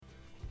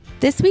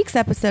This week's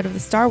episode of the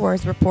Star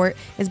Wars Report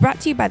is brought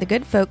to you by the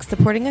good folks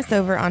supporting us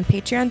over on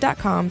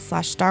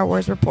patreon.com/Star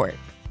Wars Report.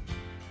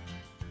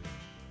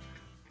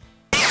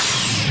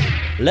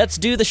 Let's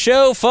do the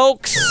show,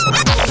 folks.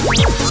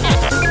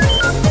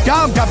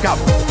 Gum, gum, gum.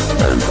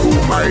 And who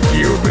might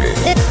you be?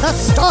 It's the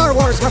Star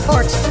Wars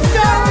Report.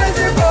 Star Wars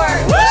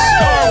Report! Woo!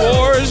 Star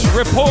Wars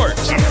Report.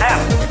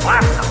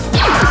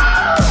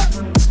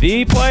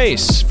 The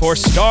place for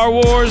Star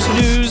Wars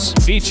news,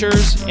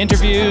 features,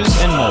 interviews,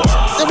 and more.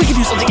 Then we can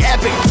do something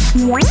epic.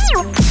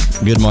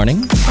 Good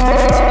morning.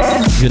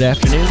 Good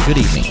afternoon. Good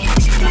evening.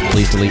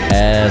 Please delete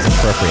as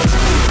appropriate.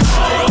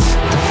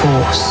 The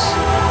Force.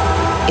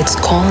 It's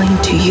calling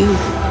to you.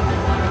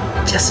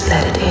 Just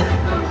let it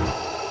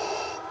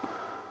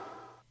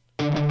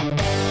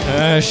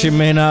in. She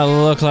may not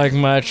look like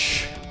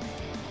much,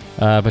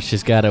 but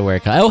she's got to wear.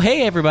 Oh,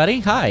 hey,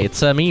 everybody. Hi,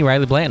 it's me,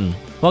 Riley Blanton.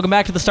 Welcome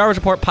back to the Star Wars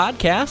Report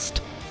podcast.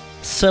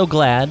 So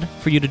glad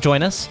for you to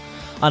join us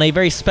on a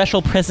very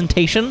special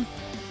presentation.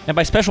 And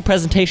by special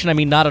presentation, I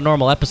mean not a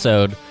normal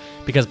episode,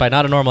 because by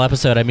not a normal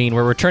episode, I mean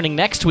we're returning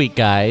next week,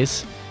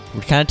 guys.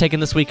 We're kind of taking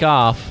this week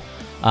off,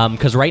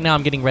 because right now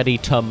I'm getting ready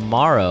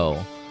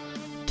tomorrow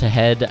to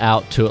head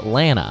out to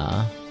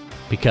Atlanta,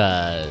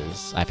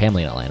 because I have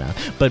family in Atlanta.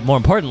 But more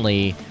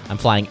importantly, I'm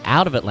flying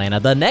out of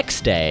Atlanta the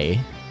next day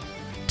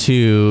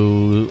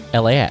to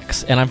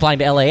LAX. And I'm flying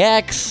to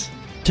LAX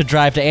to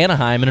drive to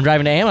Anaheim, and I'm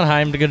driving to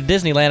Anaheim to go to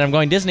Disneyland. I'm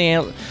going Disney...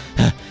 I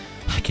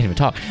can't even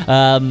talk.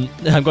 I'm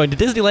going to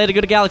Disneyland to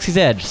go to Galaxy's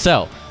Edge.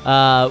 So,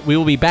 we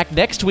will be back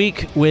next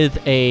week with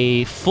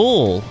a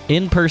full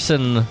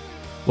in-person,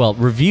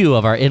 review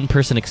of our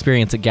in-person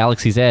experience at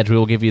Galaxy's Edge. We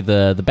will give you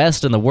the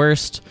best and the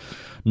worst,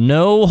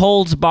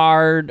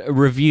 no-holds-barred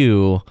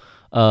review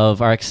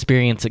of our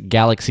experience at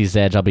Galaxy's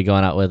Edge. I'll be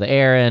going out with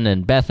Aaron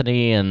and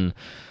Bethany and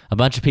a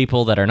bunch of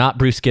people that are not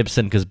Bruce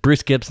Gibson, because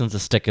Bruce Gibson's a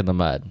stick in the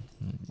mud.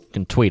 You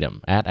can tweet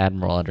him at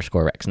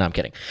Admiral_Rex. No, I'm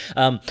kidding.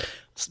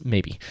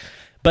 Maybe.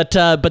 But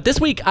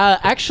this week,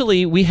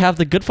 actually, we have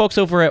the good folks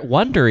over at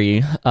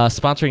Wondery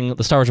sponsoring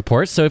the Star Wars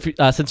Report. So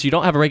since you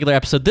don't have a regular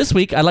episode this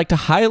week, I'd like to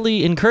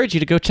highly encourage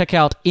you to go check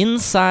out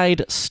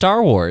Inside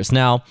Star Wars.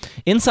 Now,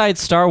 Inside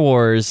Star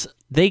Wars,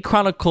 they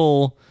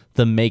chronicle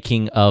the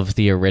making of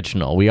the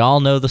original. We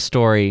all know the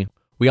story.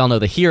 We all know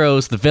the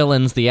heroes, the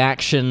villains, the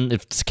action.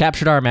 It's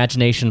captured our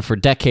imagination for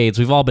decades.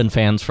 We've all been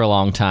fans for a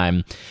long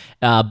time.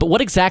 But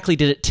what exactly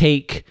did it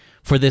take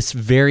for this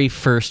very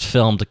first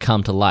film to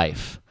come to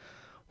life?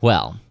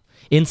 Well,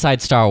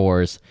 Inside Star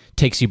Wars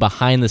takes you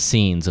behind the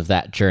scenes of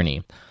that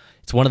journey.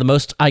 It's one of the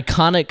most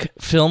iconic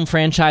film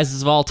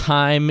franchises of all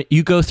time.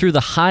 You go through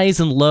the highs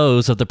and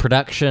lows of the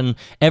production,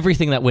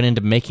 everything that went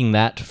into making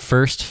that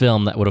first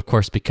film that would, of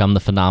course, become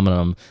the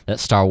phenomenon that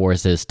Star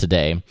Wars is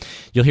today.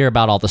 You'll hear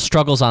about all the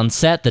struggles on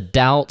set, the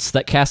doubts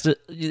that cast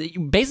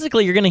it.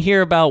 Basically, you're going to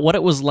hear about what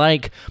it was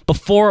like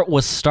before it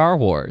was Star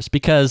Wars,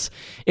 because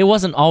it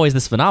wasn't always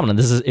this phenomenon.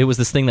 It was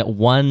this thing that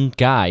one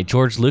guy,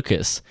 George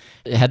Lucas,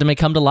 had to make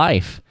come to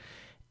life.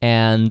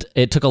 And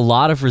it took a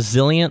lot of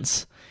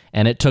resilience,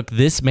 and it took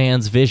this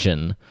man's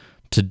vision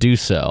to do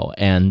so.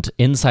 And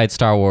Inside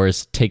Star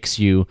Wars takes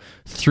you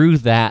through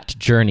that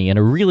journey in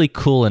a really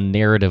cool and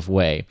narrative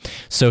way.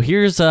 So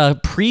here's a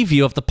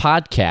preview of the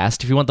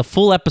podcast. If you want the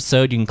full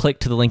episode, you can click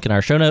to the link in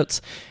our show notes.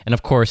 And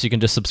of course, you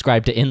can just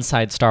subscribe to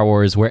Inside Star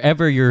Wars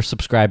wherever you're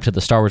subscribed to the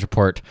Star Wars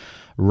Report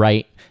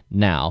right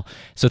now.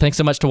 So thanks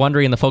so much to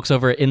Wondery and the folks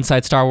over at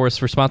Inside Star Wars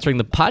for sponsoring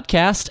the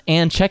podcast.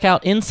 And check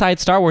out Inside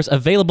Star Wars,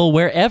 available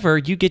wherever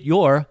you get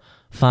your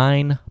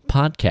fine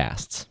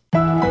podcasts.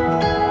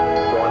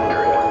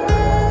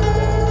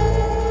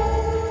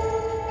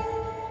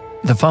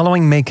 The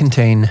following may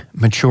contain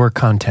mature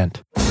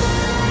content.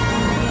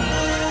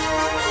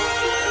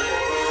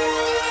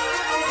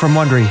 From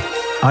Wondery,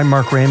 I'm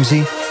Mark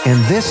Ramsey,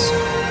 and this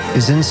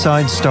is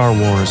Inside Star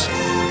Wars,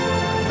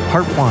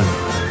 Part 1.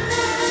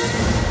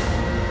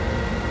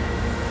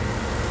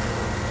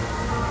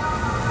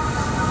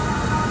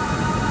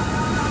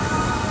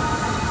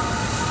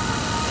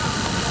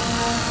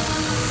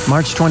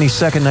 March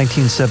 22nd,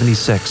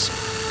 1976.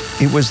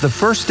 It was the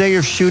first day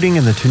of shooting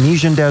in the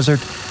Tunisian desert,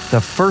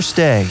 the first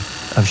day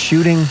of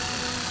shooting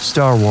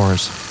Star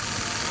Wars.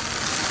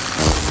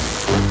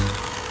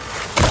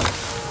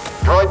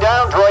 Droid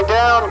down, droid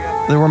down.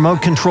 The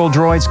remote control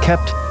droids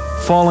kept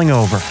falling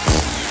over,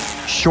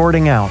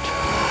 shorting out,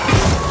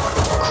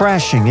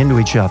 crashing into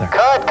each other.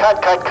 Cut.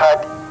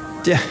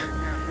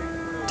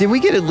 Did we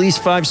get at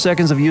least 5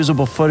 seconds of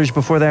usable footage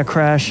before that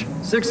crash?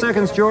 6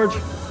 seconds, George.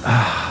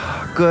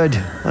 Good.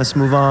 Let's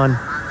move on.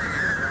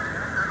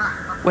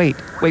 Wait.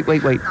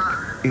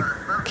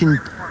 Can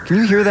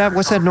you hear that?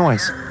 What's that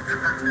noise?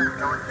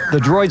 The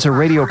droids are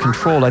radio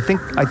controlled. I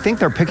think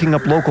they're picking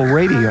up local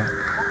radio.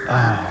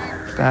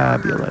 Oh,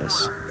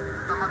 fabulous.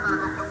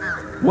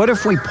 What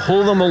if we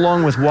pull them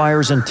along with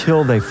wires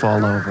until they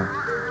fall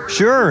over?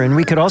 Sure, and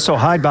we could also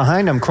hide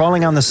behind them,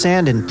 crawling on the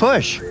sand and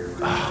push.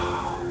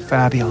 Oh,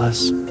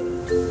 fabulous.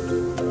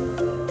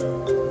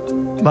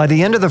 By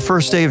the end of the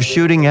first day of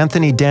shooting,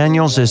 Anthony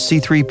Daniels as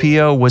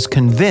C-3PO was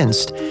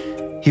convinced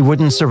he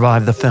wouldn't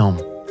survive the film.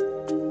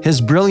 His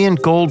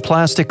brilliant gold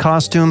plastic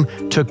costume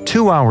took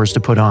 2 hours to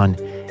put on.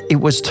 It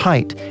was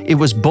tight. It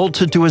was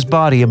bolted to his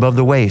body above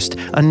the waist.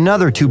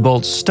 Another 2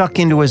 bolts stuck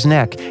into his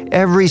neck.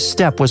 Every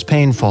step was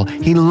painful.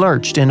 He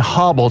lurched and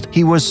hobbled.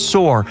 He was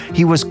sore.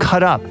 He was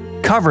cut up,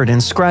 covered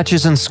in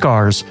scratches and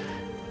scars.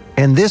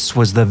 And this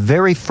was the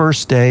very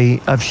first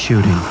day of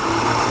shooting.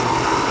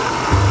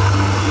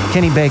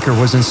 Kenny Baker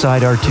was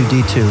inside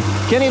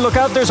R2-D2. "Kenny, look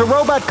out, there's a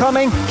robot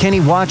coming!" Kenny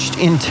watched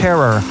in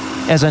terror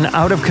as an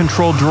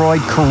out-of-control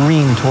droid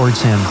careened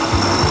towards him.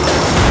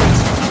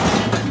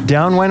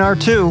 Down went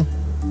R2,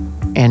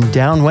 and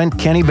down went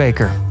Kenny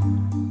Baker.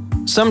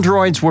 Some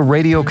droids were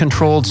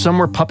radio-controlled, some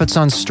were puppets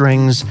on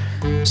strings,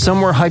 some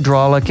were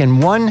hydraulic,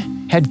 and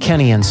one had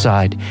Kenny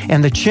inside.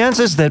 And the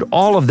chances that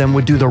all of them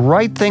would do the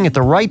right thing at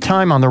the right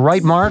time on the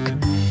right mark?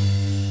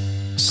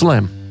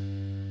 Slim.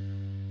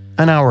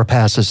 An hour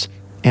passes,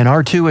 and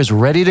R2 is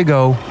ready to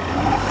go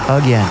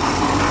again.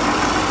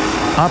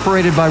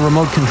 Operated by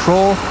remote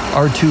control,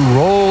 R2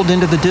 rolled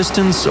into the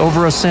distance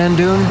over a sand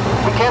dune.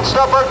 We can't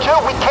stop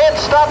R2! We can't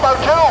stop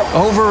R2!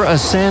 Over a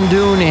sand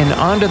dune and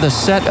onto the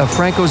set of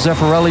Franco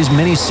Zeffirelli's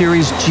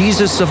miniseries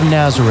Jesus of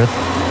Nazareth,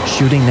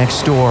 shooting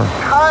next door.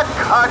 Cut!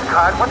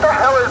 What the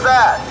hell is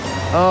that?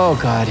 Oh,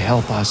 God,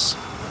 help us.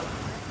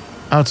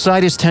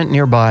 Outside his tent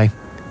nearby,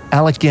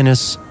 Alec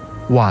Guinness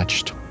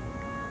watched.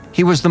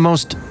 He was the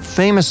most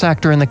famous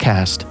actor in the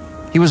cast.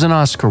 He was an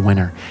Oscar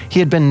winner. He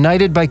had been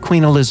knighted by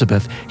Queen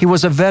Elizabeth. He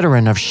was a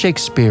veteran of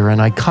Shakespeare and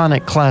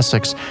iconic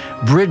classics,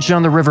 Bridge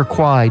on the River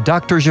Kwai,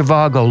 Dr.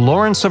 Zhivago,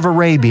 Lawrence of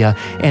Arabia,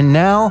 and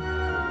now,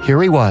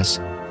 here he was,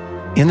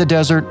 in the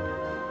desert,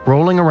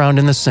 rolling around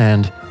in the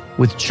sand,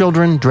 with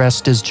children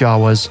dressed as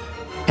Jawas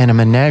and a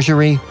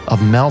menagerie of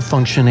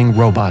malfunctioning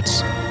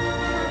robots.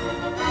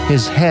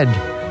 His head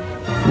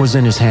was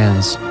in his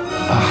hands.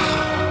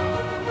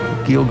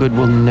 Gielgud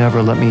will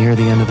never let me hear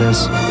the end of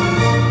this.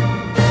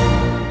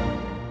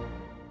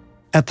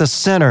 At the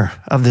center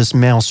of this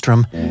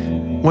maelstrom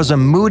was a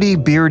moody,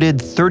 bearded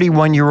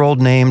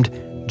 31-year-old named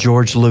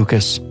George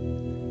Lucas.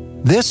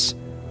 This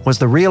was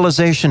the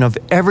realization of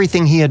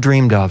everything he had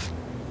dreamed of,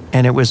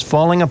 and it was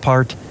falling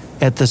apart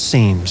at the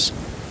seams.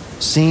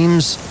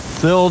 Seams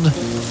filled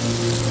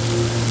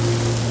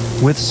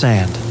with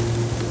sand.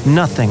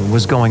 Nothing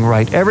was going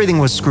right. Everything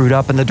was screwed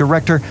up, and the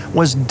director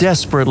was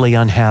desperately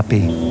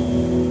unhappy.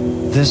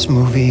 This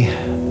movie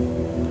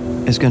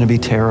is going to be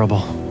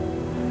terrible.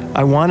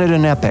 I wanted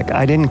an epic.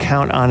 I didn't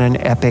count on an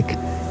epic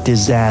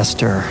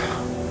disaster.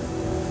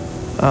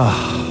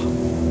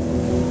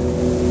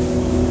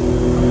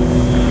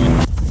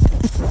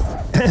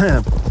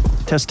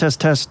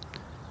 Test.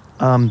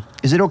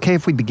 Is it okay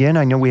if we begin?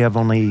 I know we have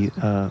only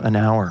an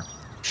hour.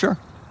 Sure.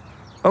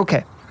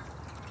 Okay.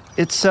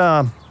 It's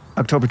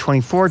October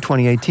 24,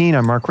 2018.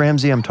 I'm Mark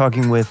Ramsey. I'm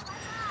talking with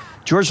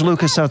George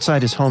Lucas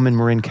outside his home in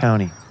Marin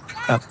County.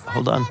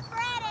 Hold on.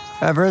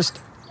 Everest?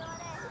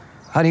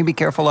 Honey, be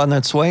careful on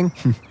that swing.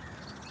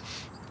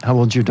 How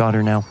old's your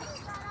daughter now?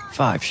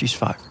 5. She's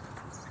 5.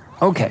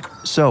 Okay,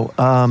 so,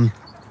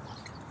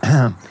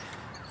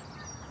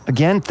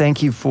 again,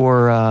 thank you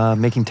for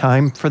making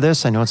time for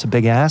this. I know it's a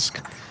big ask.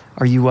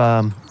 Are you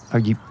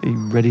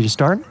ready to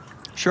start?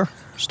 Sure.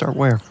 Start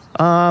where?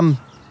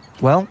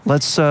 Well,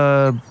 let's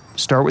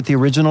start with the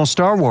original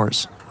Star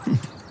Wars.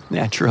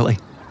 Naturally.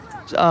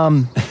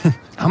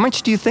 How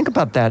much do you think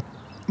about that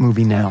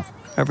movie now?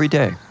 Every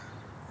day.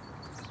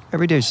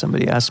 Every day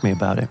somebody asks me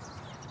about it.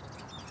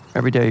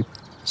 Every day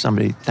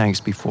somebody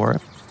thanks me for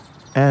it.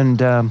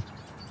 And how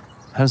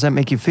does that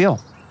make you feel?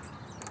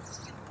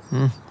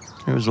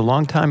 It was a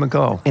long time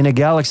ago, in a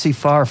galaxy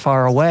far,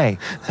 far away.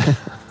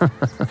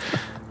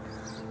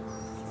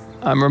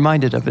 I'm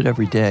reminded of it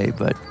every day,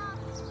 but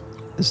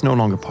it's no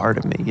longer part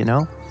of me, you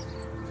know?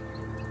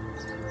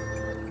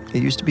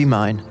 It used to be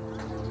mine.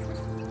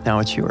 Now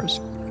it's yours.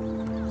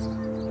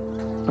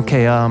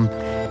 Okay,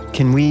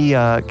 can we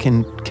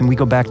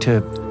go back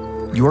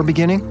to your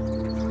beginning?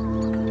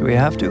 Do we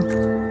have to?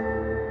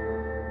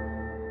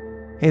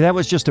 Hey, that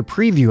was just a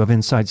preview of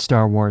Inside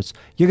Star Wars.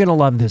 You're going to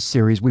love this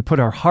series. We put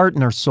our heart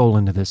and our soul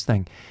into this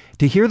thing.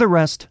 To hear the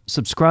rest,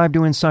 subscribe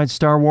to Inside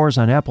Star Wars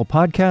on Apple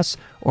Podcasts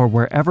or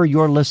wherever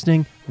you're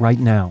listening right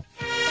now.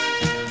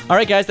 All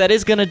right, guys, that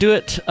is going to do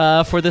it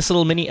for this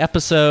little mini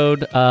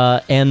episode.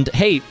 And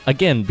hey,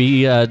 again,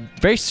 be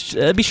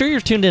sure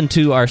you're tuned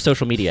into our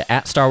social media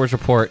at Star Wars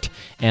Report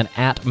and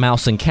at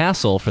Mouse and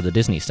Castle for the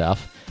Disney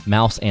stuff.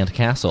 Mouse and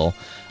Castle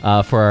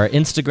for our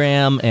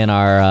Instagram and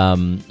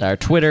our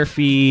Twitter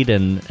feed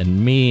and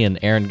me and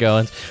Aaron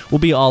Goins. We'll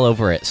be all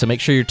over it. So make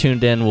sure you're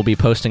tuned in. We'll be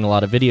posting a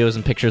lot of videos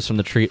and pictures from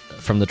the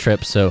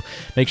trip. So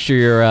make sure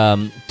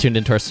you're tuned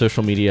into our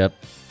social media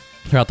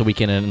throughout the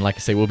weekend. And like I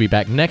say, we'll be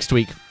back next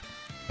week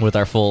with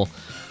our full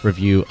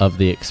review of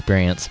the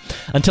experience.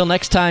 Until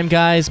next time,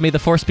 guys, may the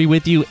Force be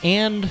with you,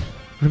 and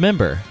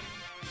remember,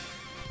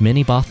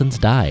 many Bothans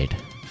died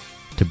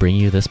to bring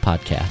you this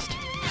podcast.